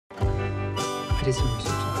I did some research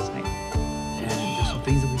last night, and there's some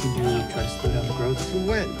things that we can do to try to slow down the growth.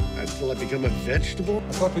 When? Until I become a vegetable?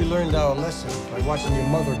 I thought we learned our lesson by watching your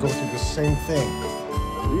mother go through the same thing.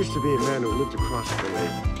 There used to be a man who lived across the lake.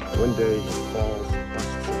 One day he falls,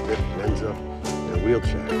 busts a rib, and ends up in a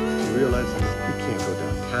wheelchair. He realizes he can't go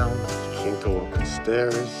downtown, he can't go up the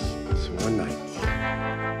stairs. So one night,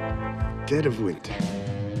 dead of winter,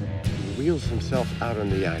 he wheels himself out on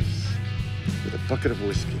the ice with a bucket of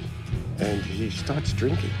whiskey, and he starts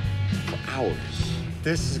drinking for hours.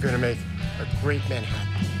 This is gonna make a great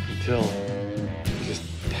Manhattan until he just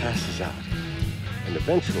passes out. And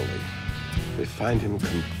eventually, they find him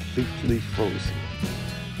completely frozen.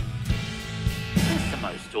 That's the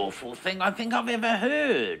most awful thing I think I've ever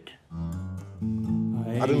heard.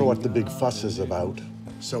 I don't know what the big fuss is about.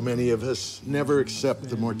 So many of us never accept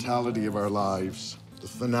the mortality of our lives, the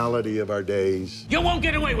finality of our days. You won't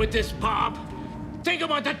get away with this, Bob. Think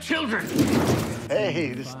about the children.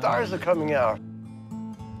 Hey, the stars are coming out.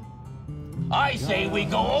 I say we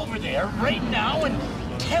go over there right now and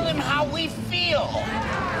tell him how we feel.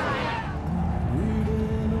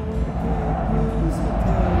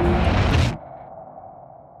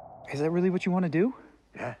 Is that really what you want to do?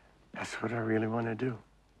 Yeah, that's what I really want to do.